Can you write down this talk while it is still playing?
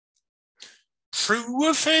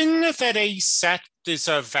Proving that a set is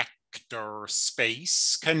a vector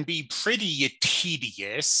space can be pretty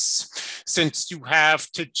tedious since you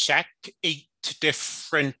have to check 8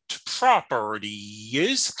 different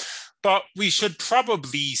properties, but we should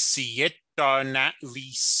probably see it done at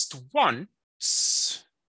least once.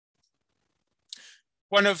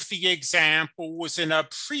 One of the examples in a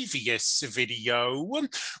previous video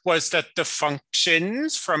was that the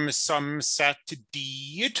functions from some set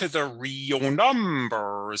D to the real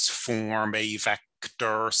numbers form a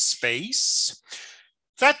vector space.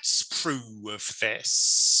 Let's prove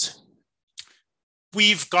this.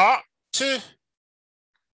 We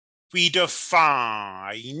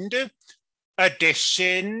defined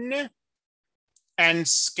addition and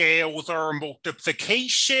scalar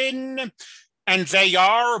multiplication, and they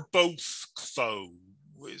are both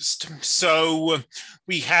closed. So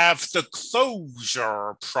we have the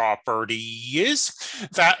closure properties.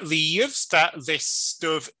 That leaves that list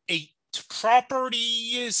of 8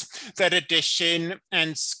 properties that addition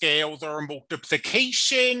and scalar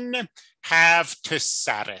multiplication have to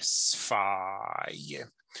satisfy.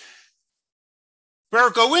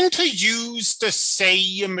 We're going to use the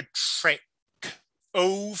same trick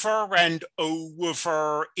over and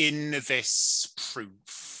over in this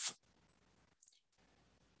proof.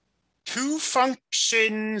 2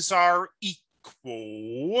 functions are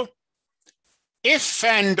equal if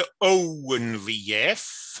and only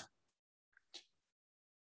if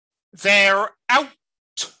their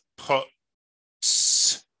outputs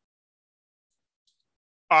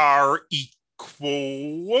are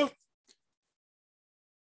equal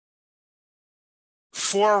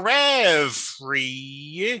for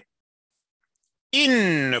every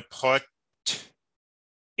input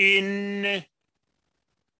in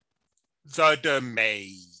the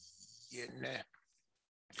domain.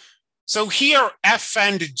 So here f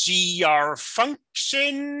and g are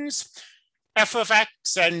functions. F of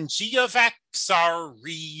x and g of x are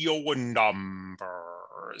real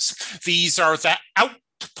numbers. These are the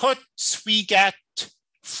outputs we get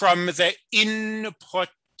from the input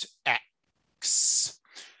x.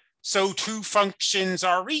 So 2 functions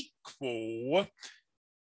are equal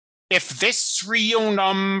if this real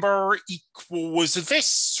number equals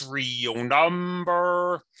this real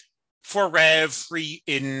number for every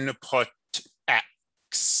input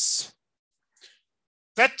x.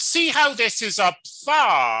 Let's see how this is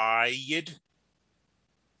applied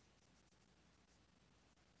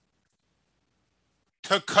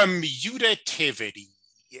to commutativity.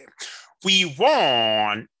 We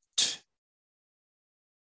want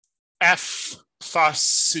f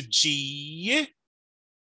plus g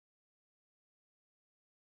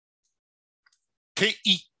to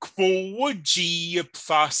equal g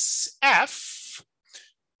plus f.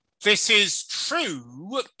 This is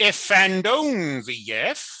true if and only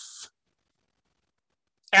if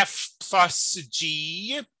f plus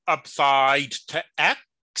g applied to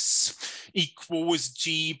x equals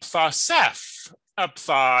g plus f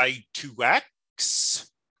applied to x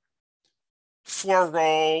for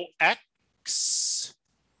all x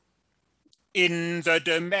in the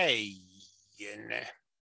domain.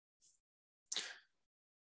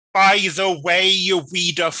 By the way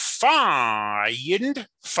we defined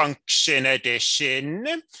function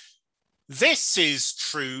addition, this is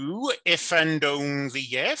true if and only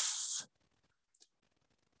if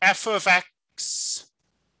f of x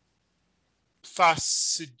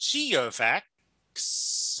plus g of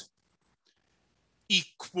x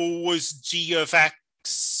equals g of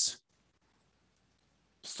x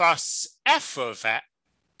plus f of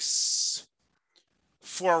x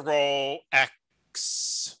for all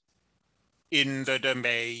x in the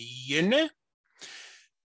domain.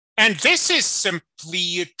 And this is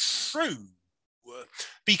simply true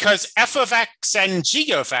because f of x and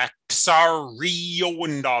g of x are real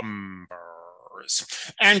numbers,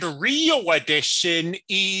 and real addition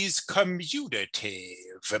is commutative.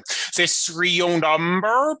 This real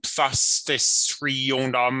number plus this real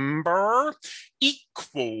number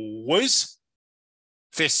equals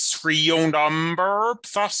this real number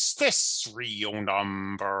plus this real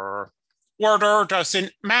number. Order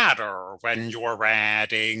doesn't matter when you're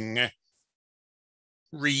adding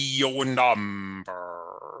real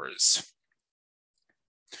numbers.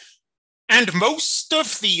 And most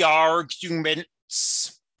of the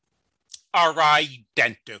arguments are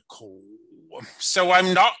identical. So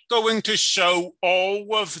I'm not going to show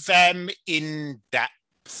all of them in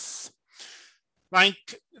depth.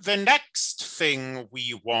 Like the next thing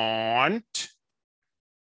we want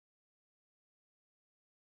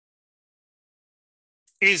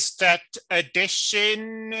is that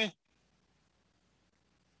addition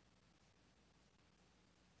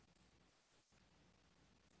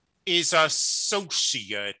is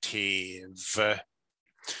associative.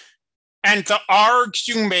 And the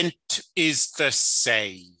argument is the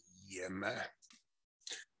same.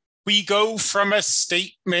 We go from a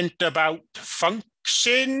statement about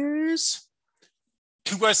functions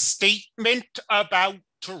to a statement about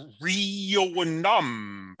real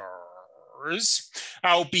numbers,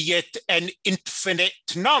 albeit an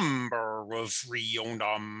infinite number of real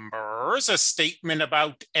numbers, a statement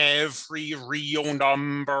about every real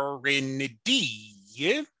number in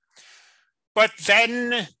D. But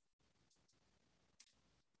then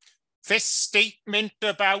this statement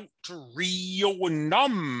about real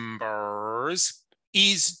numbers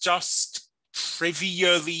is just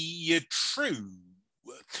trivially true.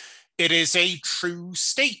 It is a true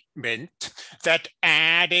statement that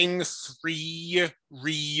adding 3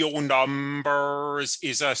 real numbers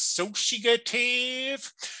is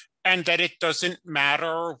associative, and that it doesn't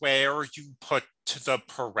matter where you put the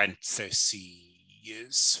parentheses.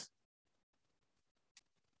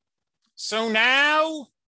 So now,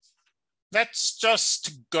 let's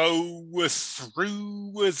just go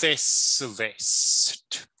through this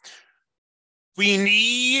list. We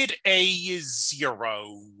need a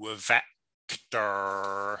 0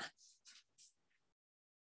 vector.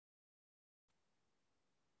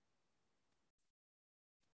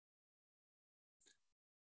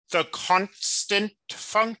 The constant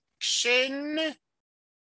function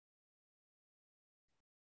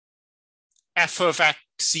f of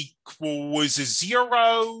x equals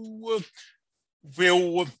 0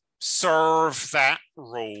 will serve that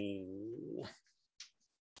role.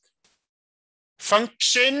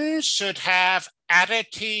 Functions should have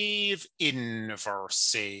additive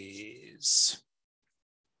inverses.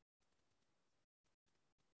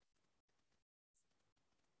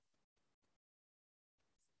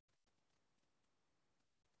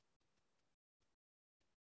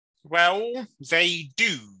 Well, they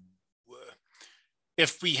do.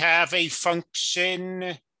 If we have a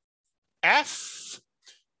function f,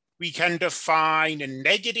 we can define a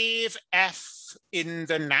negative f in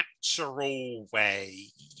the natural way.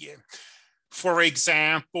 For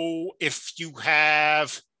example, if you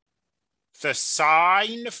have the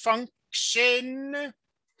sine function,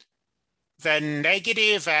 then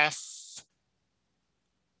negative f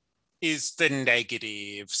is the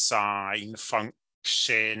negative sine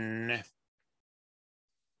function.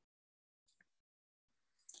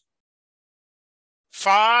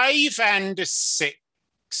 Five and 6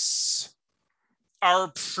 are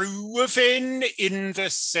proven in the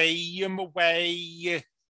same way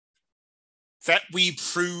that we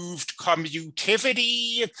proved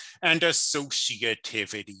commutativity and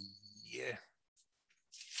associativity.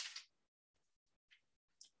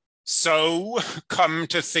 So, come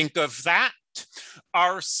to think of that,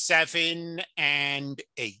 are 7 and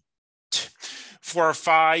 8. For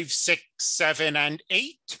 5, 6, 7, and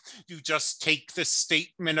 8, you just take the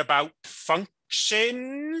statement about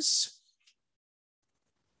functions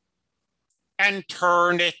and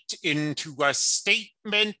turn it into a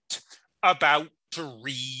statement about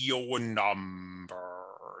real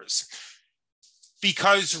numbers.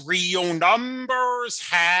 Because real numbers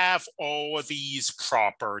have all these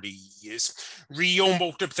properties. Real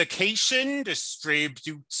multiplication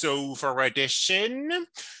distributes over addition.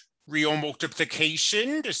 Real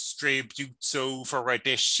multiplication distributes over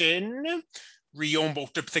addition. Real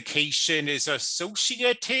multiplication is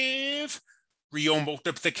associative. Real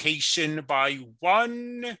multiplication by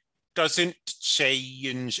 1 doesn't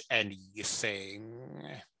change anything.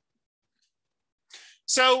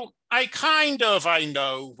 So I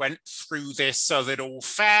know, went through this a little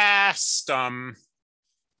fast.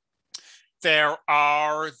 There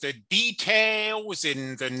are the details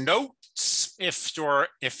in the notes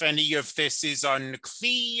if any of this is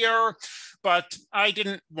unclear, but I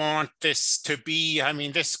didn't want this to be,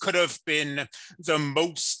 this could have been the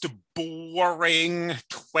most boring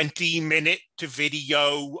 20-minute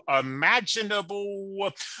video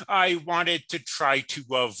imaginable. I wanted to try to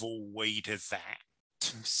avoid that.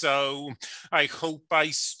 So I hope I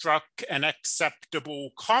struck an acceptable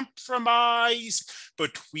compromise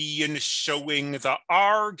between showing the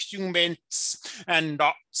arguments and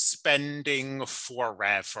not spending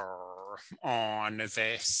forever on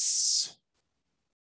this.